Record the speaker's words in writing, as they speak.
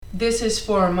This is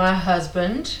for my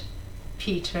husband,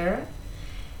 Peter,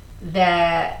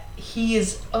 that he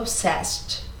is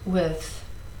obsessed with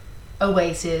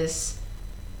Oasis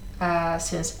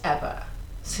since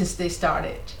they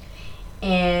started.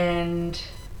 And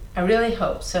I really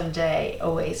hope someday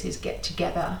Oasis get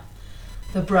together.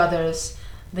 The brothers,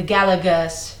 the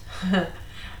Gallaghers,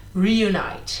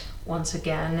 reunite once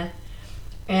again.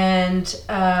 And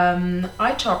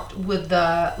I talked with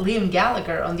Liam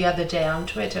Gallagher on the other day on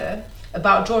Twitter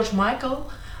about George Michael,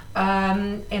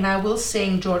 and I will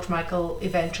sing George Michael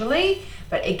eventually,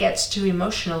 but it gets too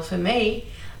emotional for me.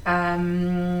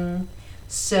 Yeah,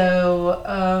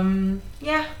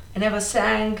 I never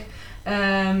sang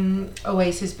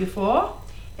Oasis before,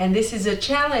 and this is a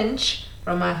challenge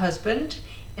from my husband,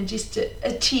 and just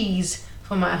a tease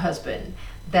for my husband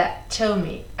that told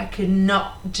me I could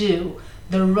not do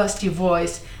the rusty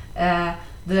voice,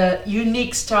 the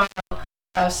unique style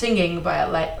of singing by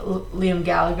Liam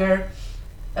Gallagher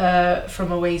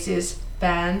from Oasis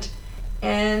band.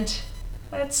 And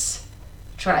let's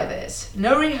try this.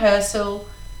 No rehearsal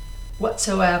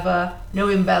whatsoever, no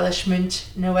embellishment,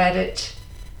 no edit,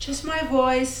 just my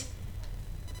voice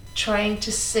trying to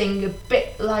sing a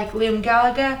bit like Liam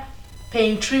Gallagher,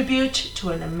 paying tribute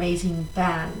to an amazing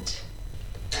band.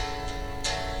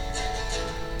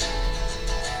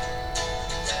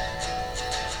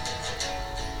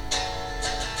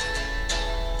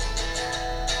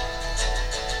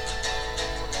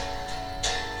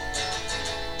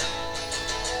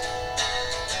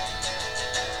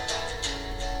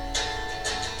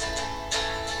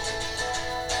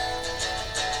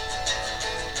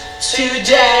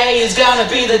 Today is gonna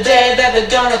be the day that they're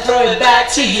gonna throw it back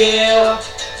to you.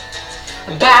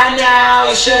 By now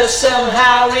you should have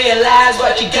somehow realized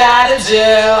what you gotta do.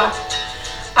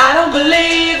 I don't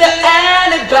believe that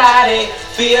anybody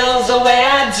feels the way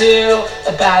I do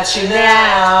about you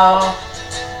now.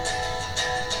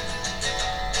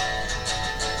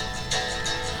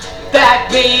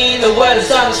 Backbeat, the word is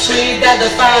on the street that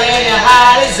the fire in your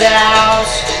heart is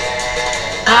out.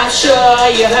 I'm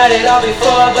sure you heard it all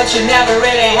before, but you never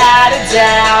really had a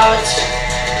doubt.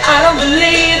 I don't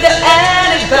believe that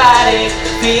anybody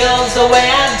feels the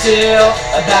way I do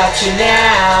about you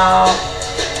now.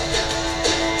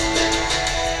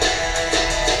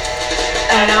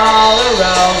 And all the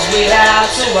roads we have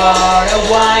to walk are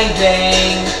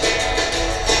winding,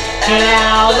 and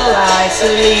all the lights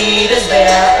that lead us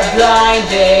there are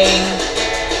blinding.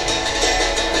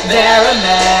 There are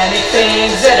many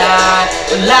things that I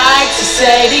would like to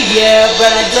say to you,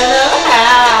 but I don't know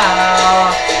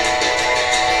how.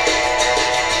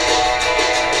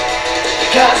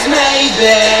 Cause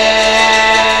maybe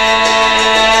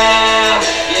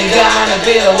you're gonna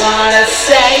be the one that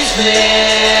saves me.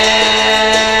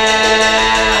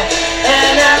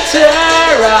 And after all,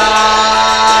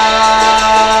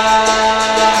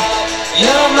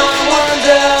 you're my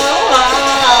wonder.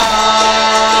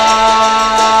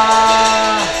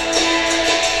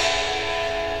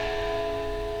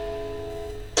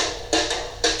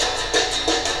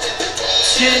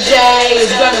 Today is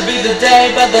gonna be the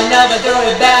day, but they'll never throw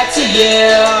it back to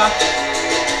you.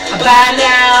 By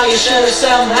now you should have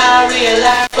somehow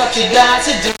realized what you got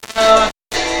to do.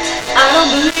 I don't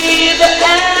believe that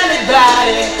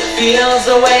anybody feels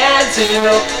the way I do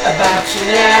about you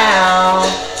now.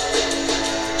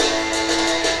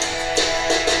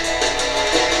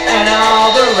 And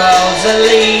all the roads that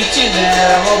lead you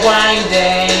there are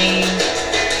winding,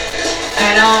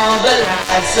 and all the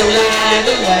lights that lead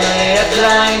the way are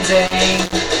blinding.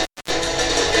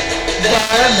 There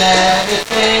are many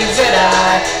things that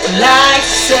I would like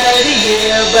to say to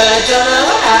you, but I don't know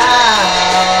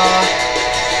how.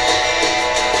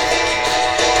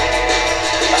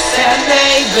 I said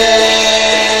maybe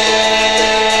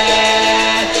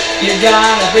you're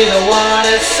gonna be the one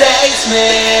that saves me.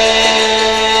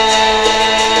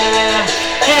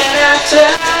 And after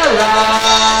all,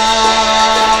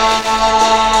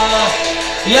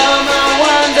 you're my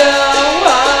wonder.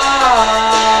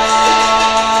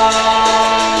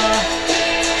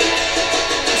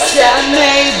 Said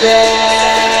maybe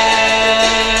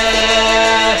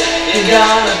you're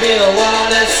gonna be the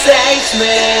one that saves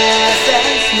me,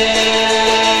 saves me.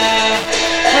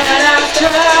 And after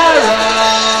all,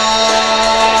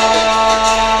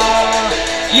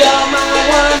 you're my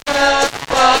wonder.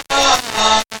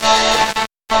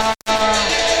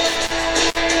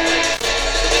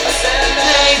 Said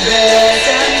maybe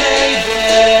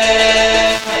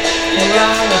you're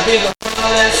gonna be the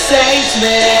one that saves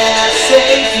me,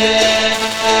 saves me.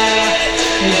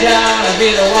 You're gonna be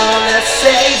the one that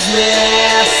saves me,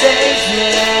 saves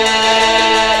me.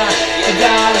 You're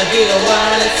gonna be the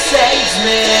one that saves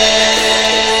me.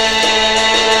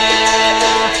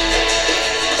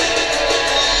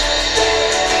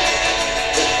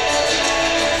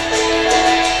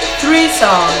 3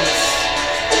 songs.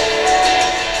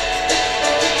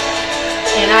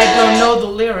 And I don't know the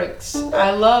lyrics.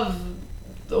 I love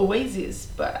Oasis,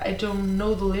 but I don't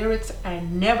know the lyrics. I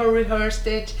never rehearsed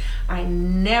it. I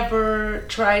never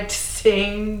tried to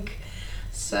sing.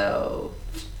 So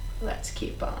let's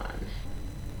keep on.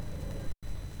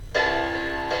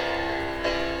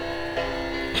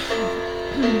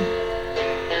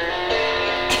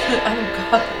 Oh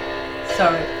God,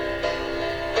 sorry.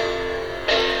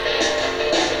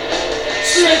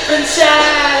 Slip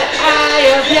inside the eye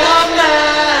of your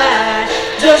mind.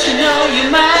 Don't you know you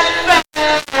might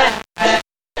find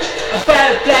a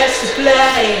better place to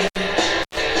play?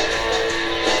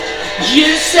 You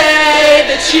say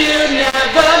that you've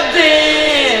never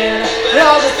been, but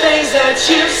all the things that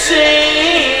you've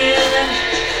seen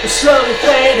will slowly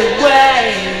fade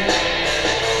away.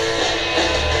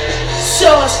 So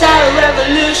I start a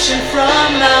revolution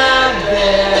from my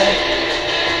bed,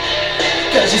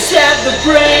 'cause you said the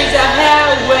brains I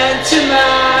had went to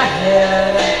my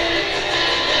head.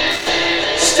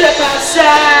 Step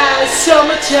outside,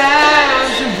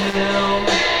 summertime's in bloom.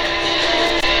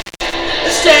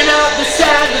 Stand up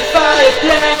beside the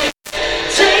fireplace.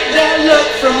 Take that look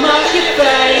from off your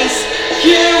face.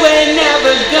 You ain't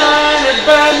never gonna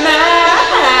burn my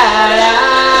heart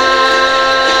out.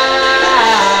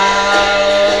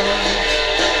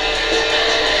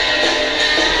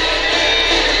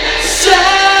 So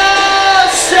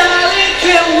Sally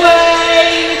can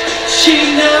wait.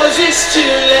 She knows it's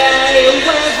too late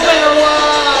when we're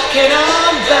walking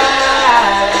on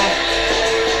by.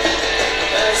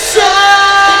 So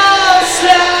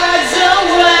slides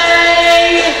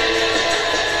away.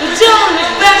 Don't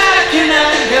look back in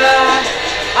anger,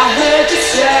 I heard you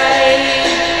say.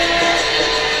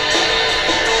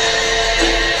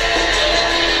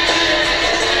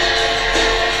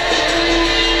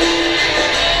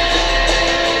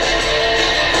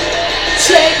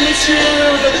 Take me to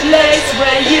the place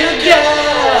where you go,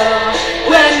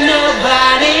 where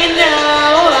nobody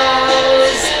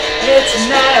knows it's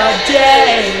night or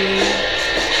day.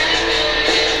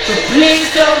 But please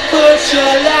don't put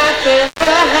your life in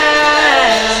the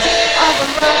hands of a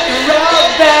rock and roll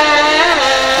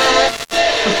band.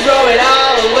 Throw it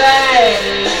all away.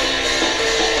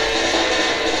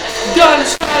 Gonna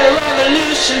start a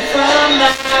revolution from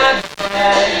my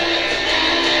bed,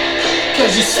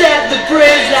 'cause you said the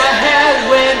bridge I had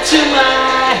went to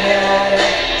my head.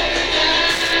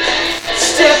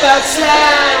 Step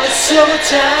outside,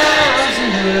 summertime's in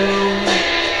bloom.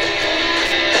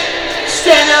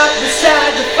 Stand up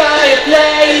beside the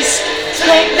fireplace.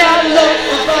 Take that look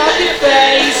from off your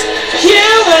face. You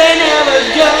ain't never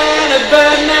gonna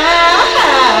burn my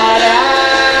heart out.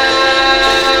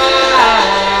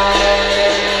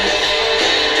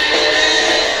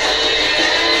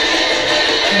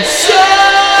 And so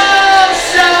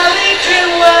Sally can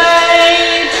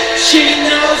wait. She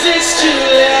knows it's too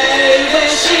late when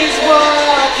she's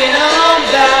walking on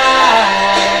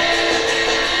by.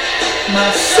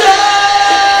 My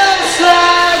soul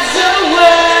slides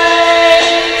away.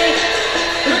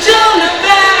 Don't look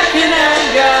back in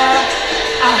anger,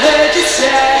 I heard you say.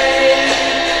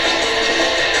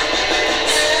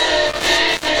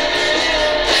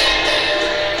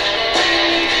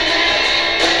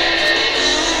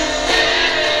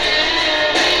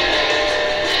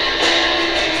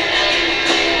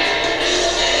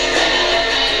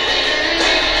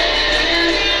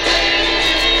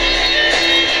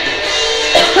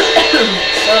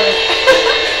 Sorry.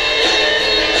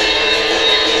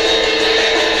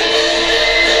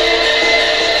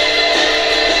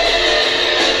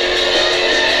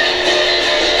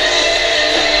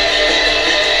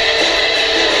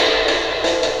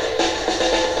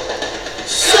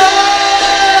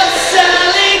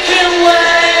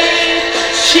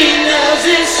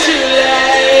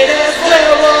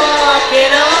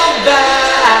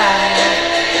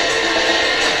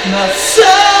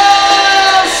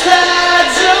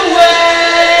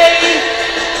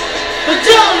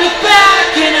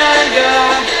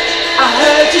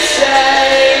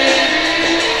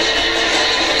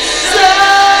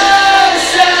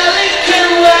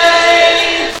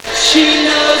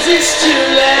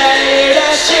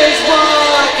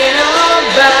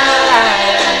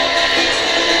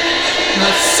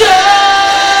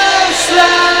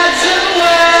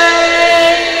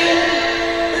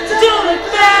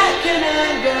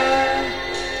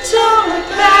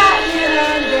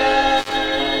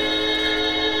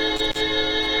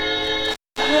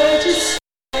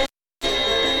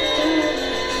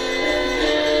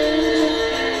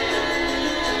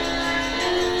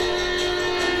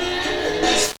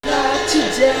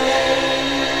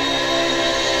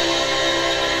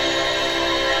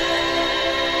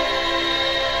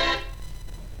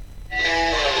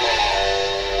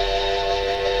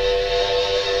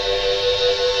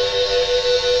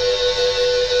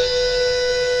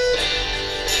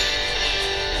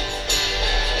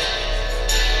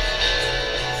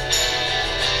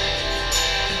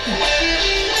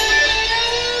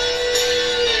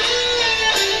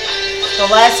 The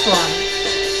last one.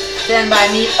 Stand By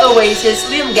Me, Oasis,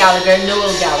 Liam Gallagher, Noel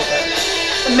Gallagher.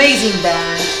 Amazing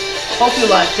band. Hope you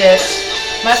liked it.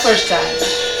 My first time.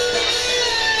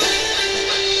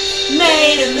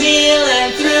 Made a meal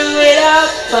and threw it up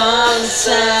on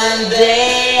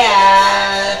Sunday.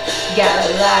 I got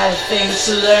a lot of things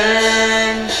to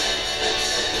learn.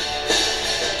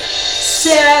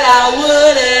 Said I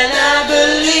would and I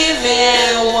believe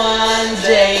in one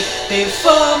day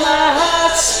before my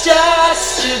heart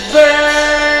starts to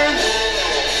burn.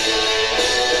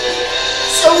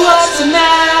 So what's the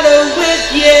matter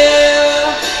with you?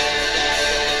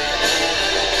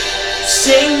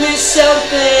 Sing me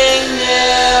something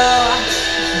new.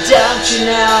 Don't you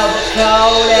know the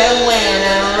cold and wind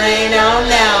and rain on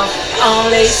now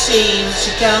only seems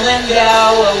to come and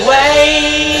go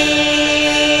away.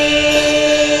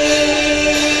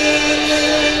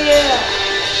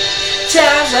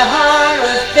 Times are hard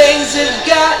when things have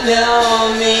got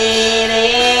no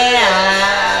meaning.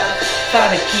 I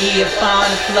found a key upon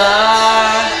the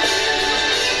floor.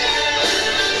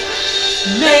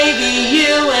 Maybe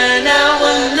you and I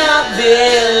will not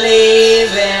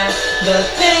believe in the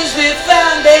things we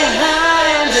found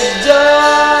behind the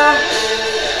door.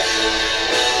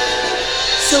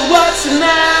 So what's the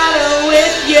matter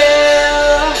with you?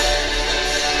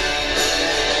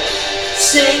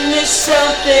 Sing me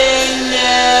something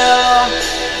new.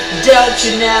 Don't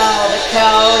you know the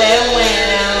cold and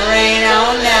wind and rain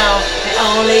on now it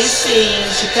only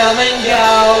seems to come and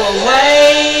go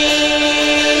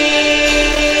away.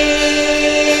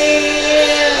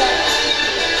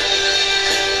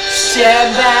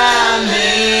 Stand by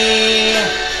me.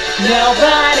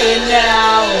 Nobody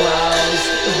knows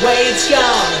the way it's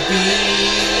gonna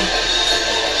be.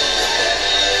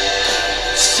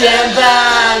 Stand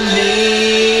by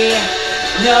me.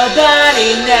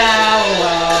 Nobody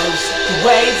knows the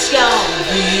way it's gonna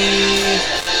be.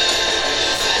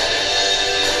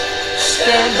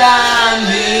 Stand by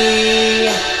me.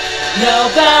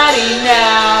 Nobody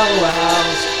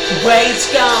knows the way it's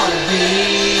gonna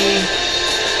be.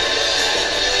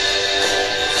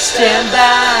 Stand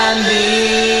by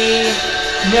me.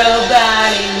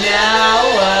 Nobody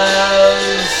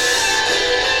knows.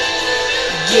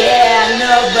 Yeah,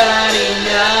 nobody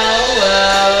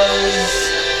knows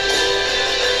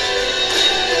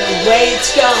the way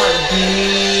it's gonna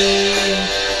be.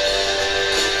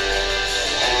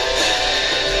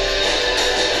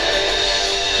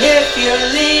 If you're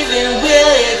leaving,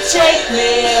 will you take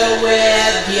me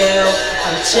with you?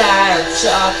 I'm tired of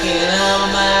talking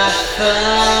on my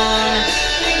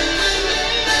phone.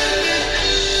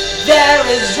 There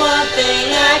is one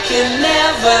thing I can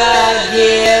never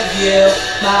give you.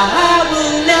 My heart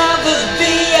will never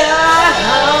be your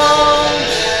home.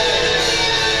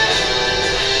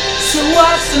 So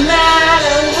what's the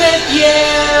matter with you?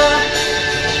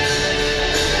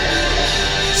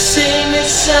 Sing me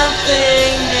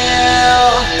something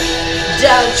new.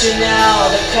 Don't you know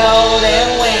the cold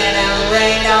and wind and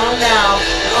rain on now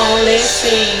only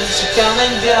seems to come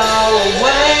and go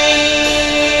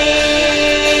away.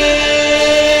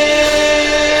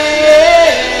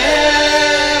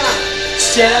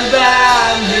 Stand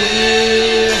by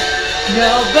me.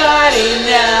 Nobody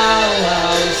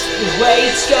knows the way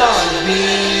it's gonna be.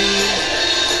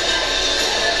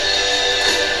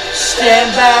 Stand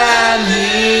by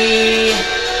me.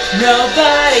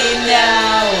 Nobody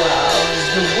knows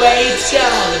the way it's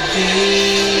gonna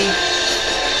be.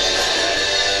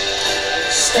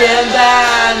 Stand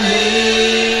by me.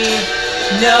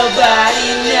 Nobody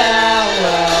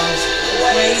knows the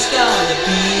way it's gonna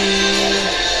be.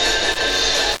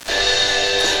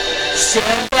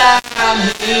 Stand by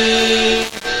me.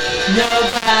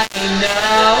 Nobody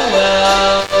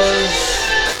knows.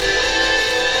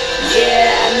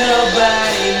 Yeah,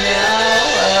 nobody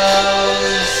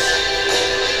knows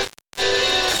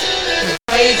the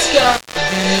way it's gonna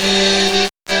be.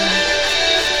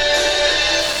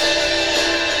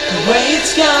 The way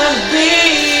it's gonna be.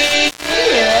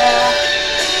 Yeah.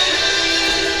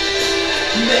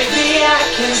 Maybe I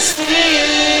can see.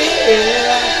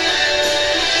 Yeah.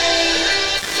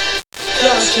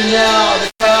 Don't you know the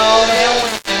cold and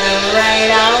wind and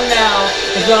rain on now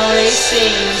it only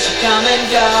seems to come and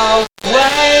go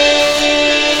away.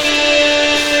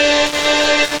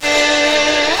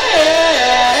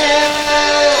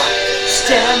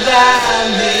 Stand by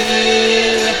me.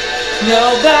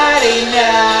 Nobody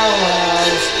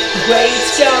knows the way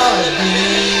it's gonna be.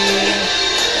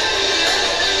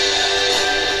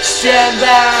 Stand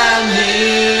by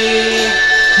me.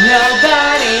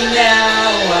 Nobody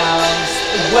knows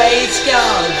the way it's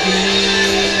gonna be.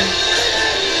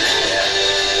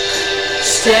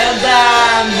 Stand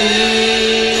by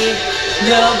me.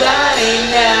 Nobody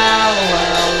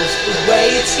knows the way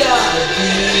it's gonna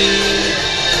be.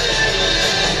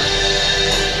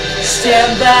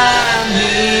 Stand by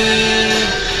me.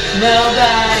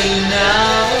 Nobody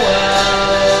knows.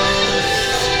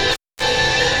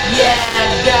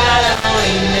 Yeah, God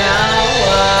only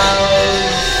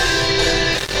knows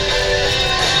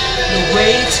the way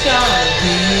it's gonna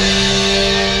be.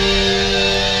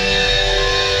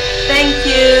 Thank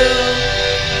you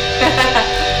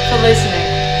for listening.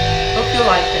 Hope you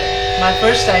liked it. My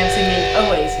first time singing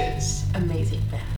Oasis.